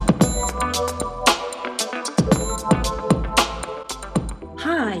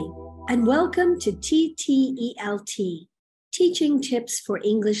and welcome to TTELT, Teaching Tips for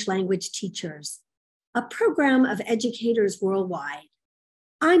English Language Teachers, a program of educators worldwide.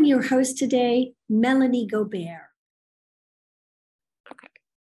 I'm your host today, Melanie Gobert.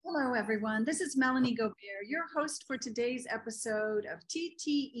 Hello, everyone. This is Melanie Gobert, your host for today's episode of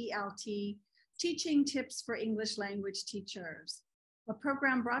TTELT, Teaching Tips for English Language Teachers, a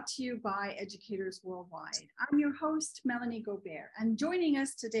program brought to you by educators worldwide. I'm your host, Melanie Gobert, and joining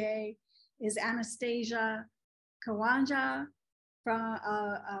us today is Anastasia Kawanja,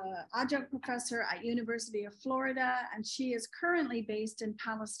 adjunct professor at University of Florida, and she is currently based in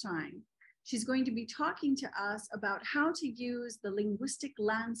Palestine. She's going to be talking to us about how to use the linguistic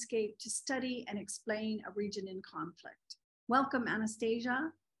landscape to study and explain a region in conflict. Welcome,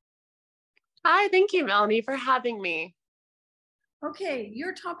 Anastasia. Hi, thank you, Melanie, for having me. Okay,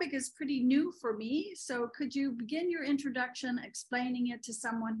 your topic is pretty new for me, so could you begin your introduction explaining it to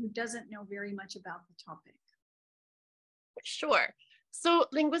someone who doesn't know very much about the topic? Sure. So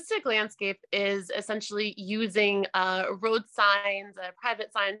linguistic landscape is essentially using road signs,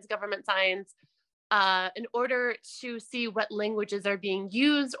 private signs, government signs, in order to see what languages are being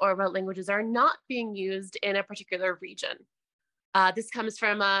used or what languages are not being used in a particular region. This comes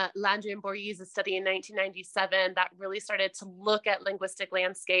from Landry and Borges' study in 1997 that really started to look at linguistic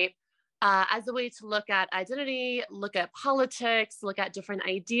landscape as a way to look at identity, look at politics, look at different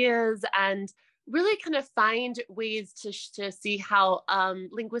ideas, and really kind of find ways to see how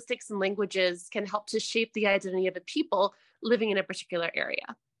linguistics and languages can help to shape the identity of a people living in a particular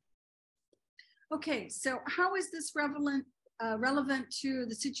area. Okay, so how is this relevant to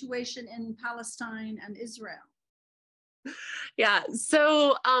the situation in Palestine and Israel? Yeah,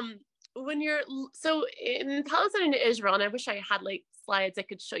 so in Palestine and Israel, and I wish I had like slides I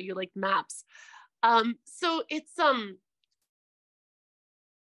could show you like maps. So it's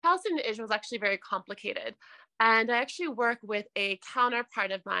Palestine and Israel is actually very complicated. And I actually work with a counterpart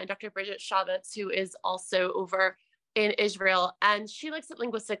of mine, Dr. Bridget Shavitz, who is also over in Israel. And she looks at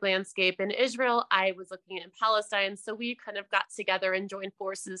linguistic landscape in Israel. I was looking in Palestine. So we kind of got together and joined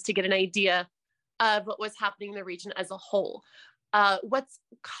forces to get an idea of what was happening in the region as a whole. What's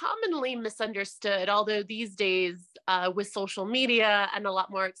commonly misunderstood, although these days with social media and a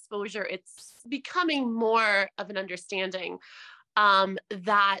lot more exposure, it's becoming more of an understanding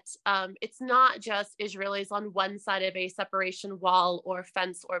that it's not just Israelis on one side of a separation wall or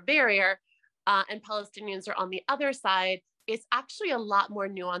fence or barrier, and Palestinians are on the other side. It's actually a lot more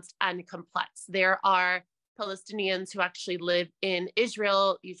nuanced and complex. There are Palestinians who actually live in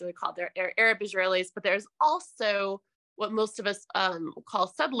Israel, usually called their Arab Israelis, but there's also what most of us call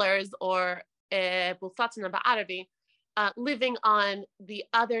settlers or Busatna Ba'arabi, living on the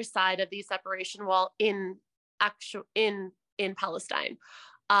other side of the separation wall in Palestine.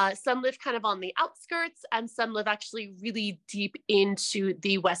 Some live kind of on the outskirts, and some live actually really deep into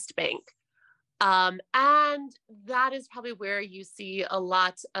the West Bank. And that is probably where you see a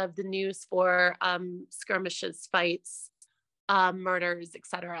lot of the news for skirmishes, fights, murders,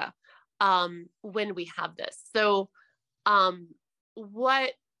 etc. When we have this. So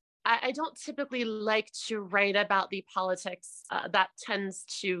what I don't typically like to write about the politics. That tends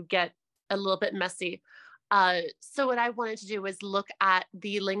to get a little bit messy. So what I wanted to do was look at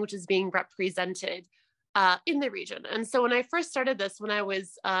the languages being represented in the region. And so when I first started this, when I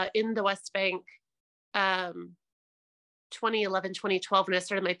was in the West Bank, 2011, 2012, when I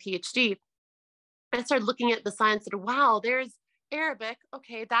started my PhD, I started looking at the signs and said, wow, there's Arabic.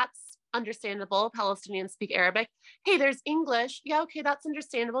 Okay, that's understandable. Palestinians speak Arabic. Hey, there's English. Yeah, okay, that's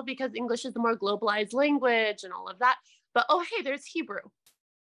understandable because English is the more globalized language and all of that. But oh, hey, there's Hebrew.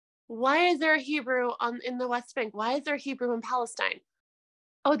 Why is there Hebrew in the West Bank? Why is there Hebrew in Palestine?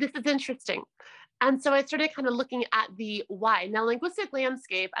 Oh, this is interesting. And so I started kind of looking at the why. Now, linguistic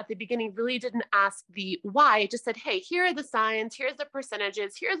landscape at the beginning really didn't ask the why. It just said, hey, here are the signs, here's the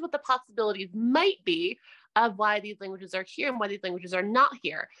percentages, here's what the possibilities might be of why these languages are here and why these languages are not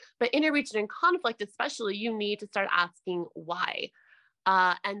here. But in a region in conflict, especially, you need to start asking why.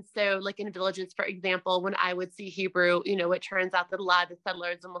 And so like in villages, for example, when I would see Hebrew, it turns out that a lot of the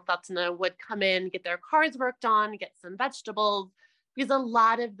settlers in Musatna would come in, get their cars worked on, get some vegetables, because a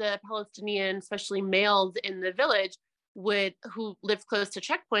lot of the Palestinian, especially males in the village, who lived close to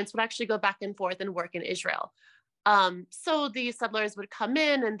checkpoints, would actually go back and forth and work in Israel. So the settlers would come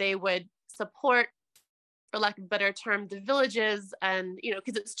in and they would support, for lack of a better term, the villages, and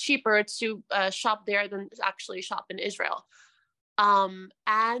because it's cheaper to shop there than to actually shop in Israel.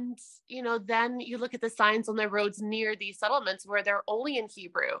 And then you look at the signs on the roads near these settlements where they're only in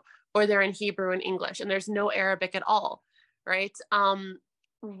Hebrew, or they're in Hebrew and English, and there's no Arabic at all. Right.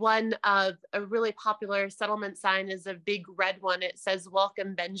 one of a really popular settlement sign is a big red one. It says,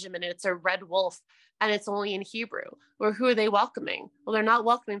 "Welcome Benjamin." It's a red wolf, and it's only in Hebrew. Or who are they welcoming? Well, they're not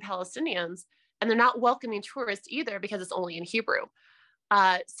welcoming Palestinians, and they're not welcoming tourists either because it's only in Hebrew.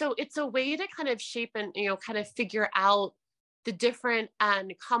 So it's a way to kind of shape and, kind of figure out the different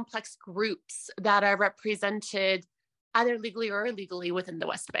and complex groups that are represented either legally or illegally within the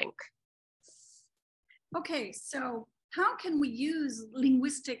West Bank. Okay, so how can we use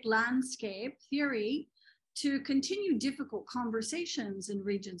linguistic landscape theory to continue difficult conversations in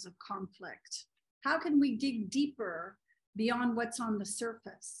regions of conflict? How can we dig deeper beyond what's on the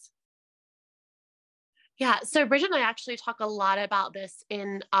surface? Yeah, so Bridget and I actually talk a lot about this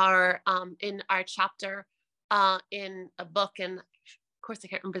in our chapter in a book, and of course I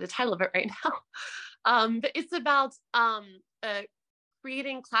can't remember the title of it right now. But it's about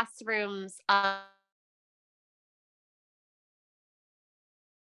creating classrooms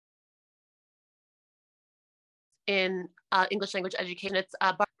in English language education.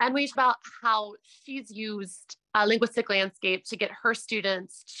 And we talk about how she's used linguistic landscape to get her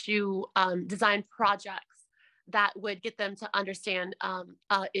students to design projects that would get them to understand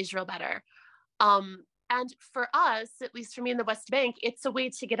Israel better. And for us, at least for me in the West Bank, it's a way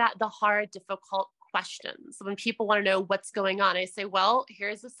to get at the hard, difficult questions. When people want to know what's going on, I say, well,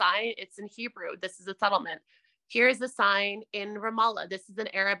 here's a sign. It's in Hebrew. This is a settlement. Here's a sign in Ramallah. This is in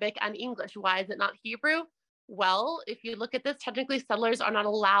Arabic and English. Why is it not Hebrew? Well, if you look at this, technically settlers are not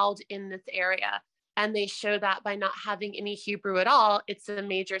allowed in this area. And they show that by not having any Hebrew at all. It's a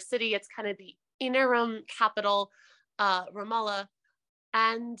major city. It's kind of the interim capital, Ramallah.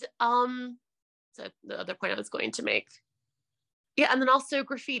 And so the other point I was going to make. Yeah, and then also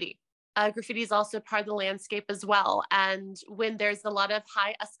graffiti. Graffiti is also part of the landscape as well. And when there's a lot of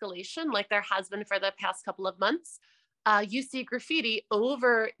high escalation, like there has been for the past couple of months, you see graffiti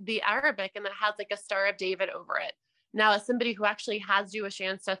over the Arabic, and it has like a Star of David over it. Now, as somebody who actually has Jewish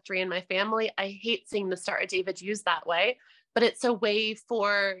ancestry in my family, I hate seeing the Star of David used that way, but it's a way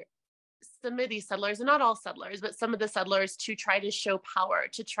for some of these settlers, and not all settlers, but some of the settlers, to try to show power,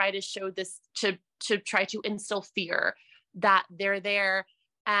 to try to show this, to try to instill fear that they're there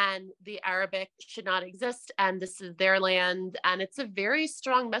and the Arabic should not exist and this is their land. And it's a very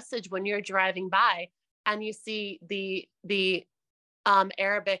strong message when you're driving by and you see the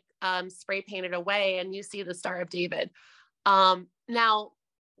Arabic spray painted away and you see the Star of David. Now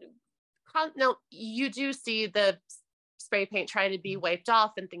you do see the spray paint try to be wiped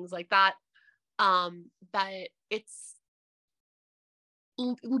off and things like that. But it's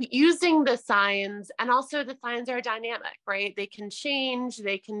using the signs, and also the signs are dynamic, right? They can change,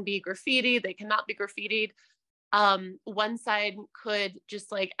 they can be graffiti, they cannot be graffitied. One side could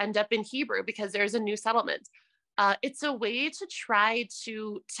just like end up in Hebrew because there's a new settlement. It's a way to try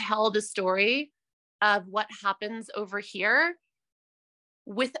to tell the story of what happens over here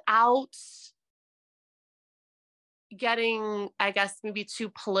without getting, I guess, maybe too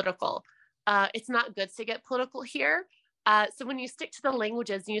political. It's not good to get political here. So when you stick to the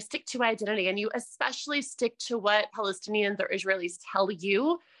languages and you stick to identity and you especially stick to what Palestinians or Israelis tell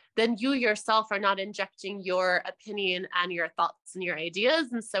you, then you yourself are not injecting your opinion and your thoughts and your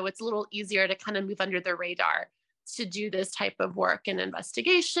ideas. And so it's a little easier to kind of move under the radar to do this type of work and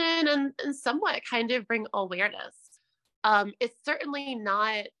investigation and somewhat kind of bring awareness. It's certainly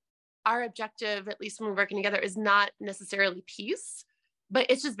not our objective, at least when we're working together, is not necessarily peace, but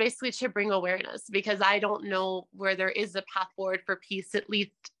it's just basically to bring awareness, because I don't know where there is a path forward for peace, at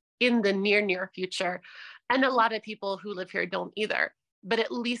least in the near future. And a lot of people who live here don't either, but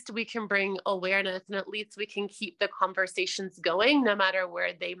at least we can bring awareness and at least we can keep the conversations going no matter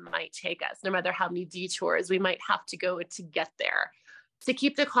where they might take us, no matter how many detours we might have to go to get there. To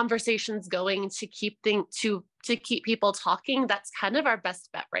keep the conversations going, to keep people talking, that's kind of our best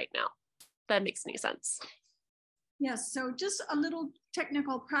bet right now. If that makes any sense. Yes, so just a little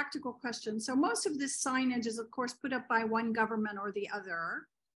technical, practical question. So most of this signage is, of course, put up by one government or the other,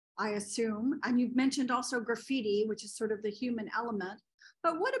 I assume. And you've mentioned also graffiti, which is sort of the human element.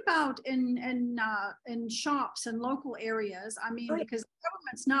 But what about in shops and local areas? I mean, because the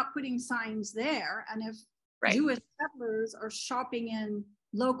government's not putting signs there. And if Jewish settlers are shopping in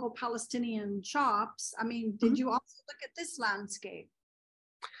local Palestinian shops, I mean, did you also look at this landscape?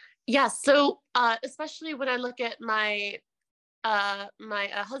 Yes. So especially when I look at my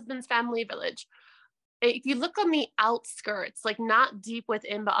husband's family village, if you look on the outskirts, like not deep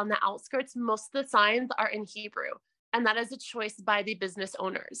within, but on the outskirts, most of the signs are in Hebrew. And that is a choice by the business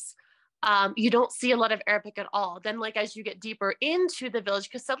owners. You don't see a lot of Arabic at all. Then like as you get deeper into the village,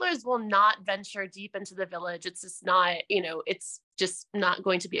 because settlers will not venture deep into the village. It's just not, it's just not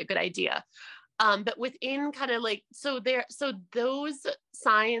going to be a good idea. But within kind of like, so those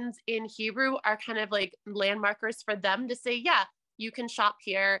signs in Hebrew are kind of like landmarkers for them to say, yeah, you can shop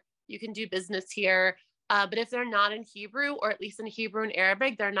here, you can do business here. But if they're not in Hebrew, or at least in Hebrew and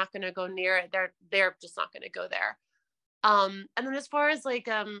Arabic, they're not going to go near it. They're just not going to go there. And then as far as like,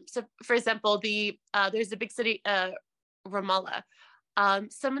 so for example, there's a big city, Ramallah.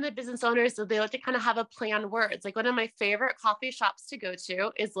 Some of the business owners, so they like to kind of have a play on words. Like one of my favorite coffee shops to go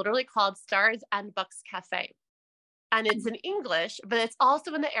to is literally called Stars and Bucks Cafe. And it's in English, but it's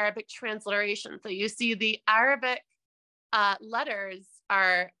also in the Arabic transliteration. So you see the Arabic letters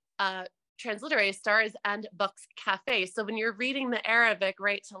are transliterated Stars and Bucks Cafe. So when you're reading the Arabic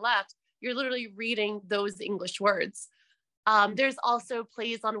right to left, you're literally reading those English words. There's also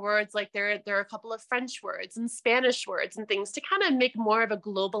plays on words, like there are a couple of French words and Spanish words and things to kind of make more of a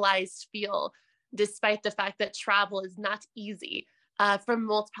globalized feel, despite the fact that travel is not easy for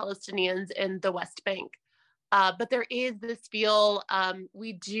most Palestinians in the West Bank. But there is this feel.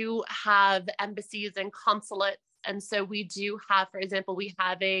 We do have embassies and consulates. And so we do have, for example, we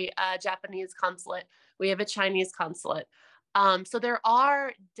have a Japanese consulate, we have a Chinese consulate. So there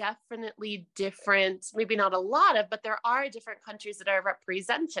are definitely different, maybe not a lot of, but there are different countries that are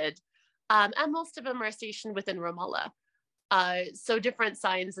represented. And most of them are stationed within Ramallah. So different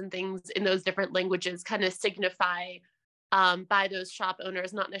signs and things in those different languages kind of signify by those shop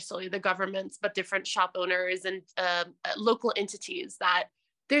owners, not necessarily the governments, but different shop owners and local entities, that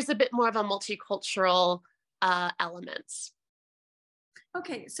there's a bit more of a multicultural element.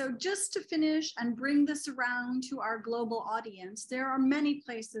 Okay, so just to finish and bring this around to our global audience, there are many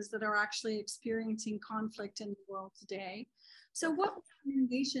places that are actually experiencing conflict in the world today. So what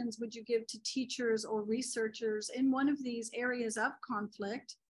recommendations would you give to teachers or researchers in one of these areas of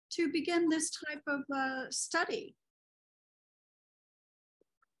conflict to begin this type of study?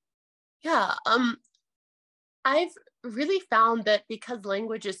 Yeah, I've really found that because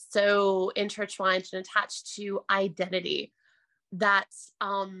language is so intertwined and attached to identity, that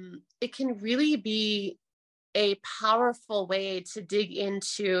it can really be a powerful way to dig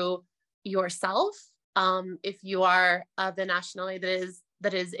into yourself if you are of the nationality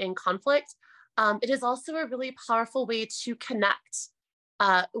that is in conflict. It is also a really powerful way to connect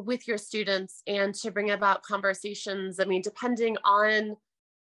with your students and to bring about conversations. I mean, depending on,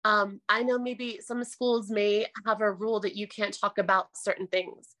 I know maybe some schools may have a rule that you can't talk about certain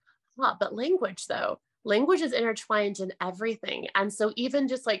things, but language though, language is intertwined in everything. And so even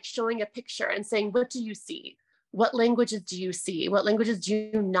just like showing a picture and saying, what do you see? What languages do you see? What languages do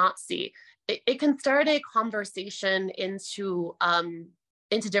you not see? It can start a conversation into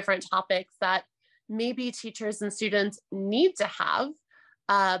different topics that maybe teachers and students need to have,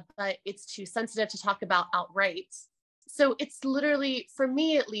 but it's too sensitive to talk about outright. So it's literally, for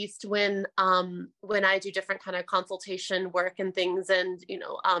me at least, when I do different kind of consultation work and things, and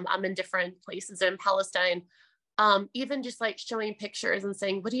I'm in different places in Palestine, even just like showing pictures and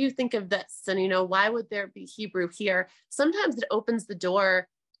saying, what do you think of this? And why would there be Hebrew here? Sometimes it opens the door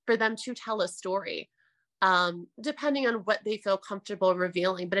for them to tell a story, depending on what they feel comfortable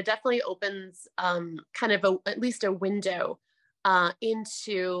revealing. But it definitely opens kind of at least a window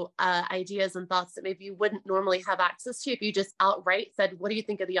into ideas and thoughts that maybe you wouldn't normally have access to if you just outright said, what do you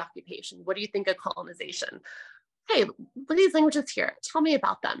think of the occupation? What do you think of colonization? Hey, what are these languages here? Tell me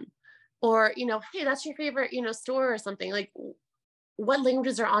about them. Or, hey, that's your favorite, store or something. Like, what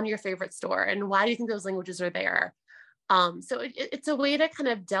languages are on your favorite store? And why do you think those languages are there? So it's a way to kind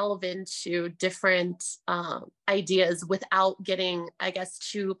of delve into different ideas without getting, I guess,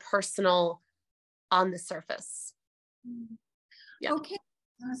 too personal on the surface. Yeah. Okay,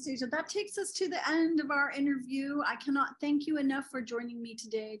 Anastasia, that takes us to the end of our interview. I cannot thank you enough for joining me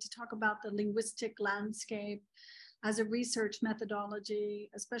today to talk about the linguistic landscape as a research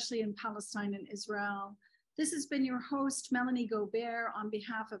methodology, especially in Palestine and Israel. This has been your host, Melanie Gobert, on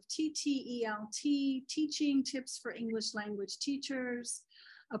behalf of TTELT, Teaching Tips for English Language Teachers,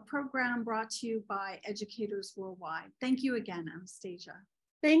 a program brought to you by Educators Worldwide. Thank you again, Anastasia.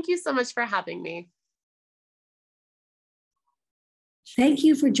 Thank you so much for having me. Thank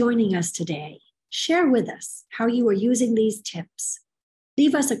you for joining us today. Share with us how you are using these tips.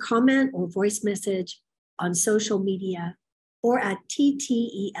 Leave us a comment or voice message on social media or at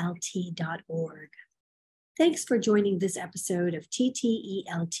ttelt.org. Thanks for joining this episode of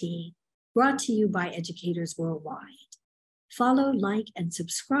TTELT, brought to you by Educators Worldwide. Follow, like, and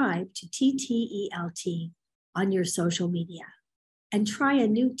subscribe to TTELT on your social media. and try a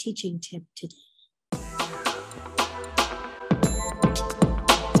new teaching tip today.